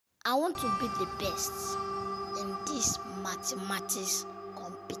I want to be the best in this mathematics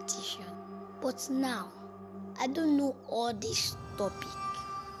competition. But now, I don't know all this topic.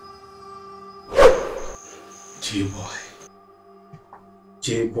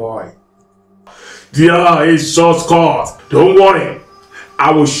 J-boy. There is shortcut. Don't worry.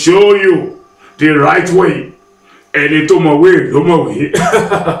 I will show you the right way. And it my way, don't worry.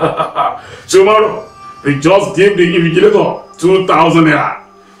 Tomorrow, they just give the invigilator 2,000 naira.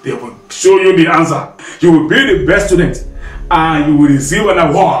 They will show you the answer. You will be the best student and you will receive an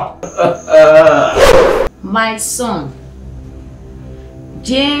award. My son,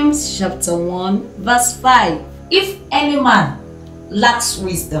 James chapter 1 verse 5. If any man lacks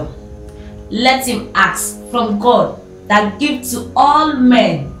wisdom, let him ask from God that gives to all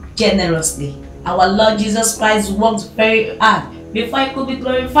men generously. Our Lord Jesus Christ worked very hard before he could be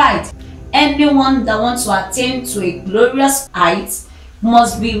glorified. Anyone that wants to attain to a glorious height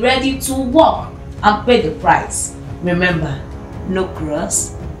must be ready to work and pay the price. Remember, no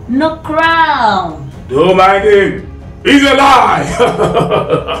cross, no crown. Don't mind him. He's a lie.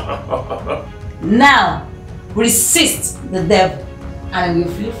 Now, resist the devil and he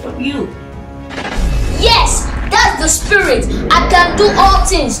will flee from you. Yes, that's the spirit. I can do all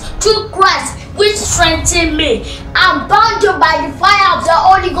things through Christ which strengthens me. I'm bound by the fire of the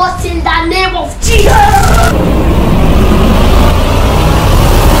Holy Ghost in the name of Jesus.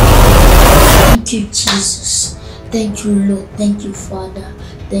 Thank you, Jesus. Thank you, Lord. Thank you, Father.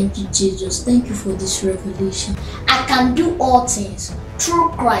 Thank you, Jesus. Thank you for this revelation. I can do all things through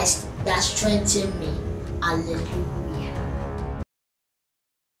Christ that strengthens me. Hallelujah.